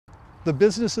The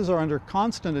businesses are under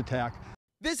constant attack.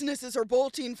 Businesses are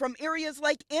bolting from areas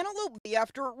like Antelope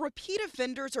after repeat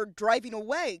offenders are driving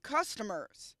away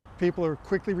customers. People are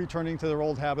quickly returning to their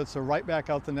old habits. They're right back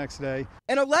out the next day.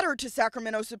 In a letter to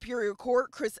Sacramento Superior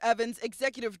Court, Chris Evans,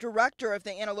 executive director of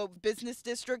the Antelope Business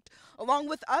District, along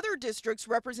with other districts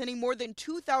representing more than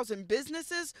 2,000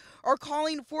 businesses, are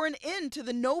calling for an end to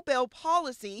the no bail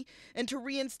policy and to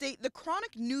reinstate the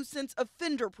chronic nuisance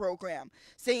offender program,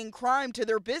 saying crime to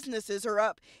their businesses are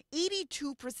up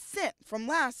 82% from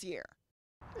last year.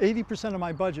 80% of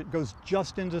my budget goes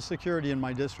just into security in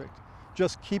my district,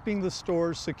 just keeping the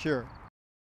stores secure.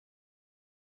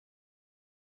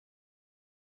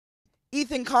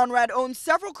 Ethan Conrad owns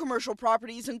several commercial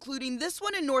properties, including this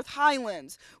one in North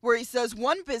Highlands, where he says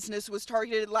one business was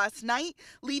targeted last night,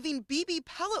 leaving BB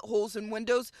pellet holes in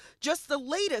windows, just the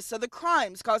latest of the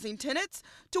crimes causing tenants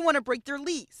to want to break their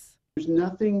lease. There's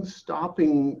nothing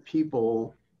stopping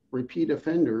people, repeat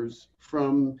offenders,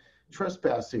 from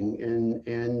trespassing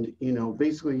and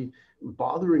basically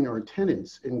bothering our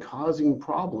tenants and causing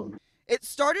problems. It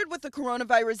started with the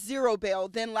coronavirus zero bail.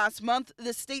 Then last month,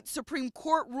 the state Supreme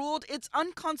Court ruled it's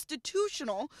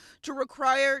unconstitutional to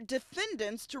require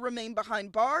defendants to remain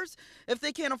behind bars if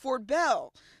they can't afford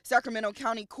bail. Sacramento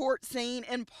County Court saying,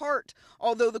 in part,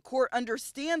 although the court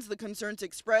understands the concerns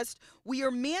expressed, we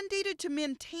are mandated to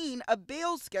maintain a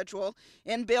bail schedule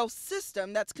and bail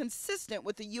system that's consistent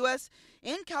with the U.S.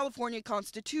 and California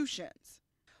constitutions.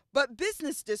 But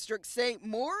business districts say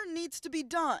more needs to be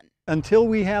done. Until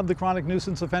we have the chronic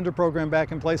nuisance offender program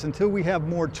back in place, until we have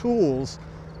more tools,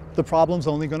 the problem's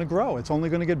only going to grow. It's only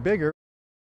going to get bigger.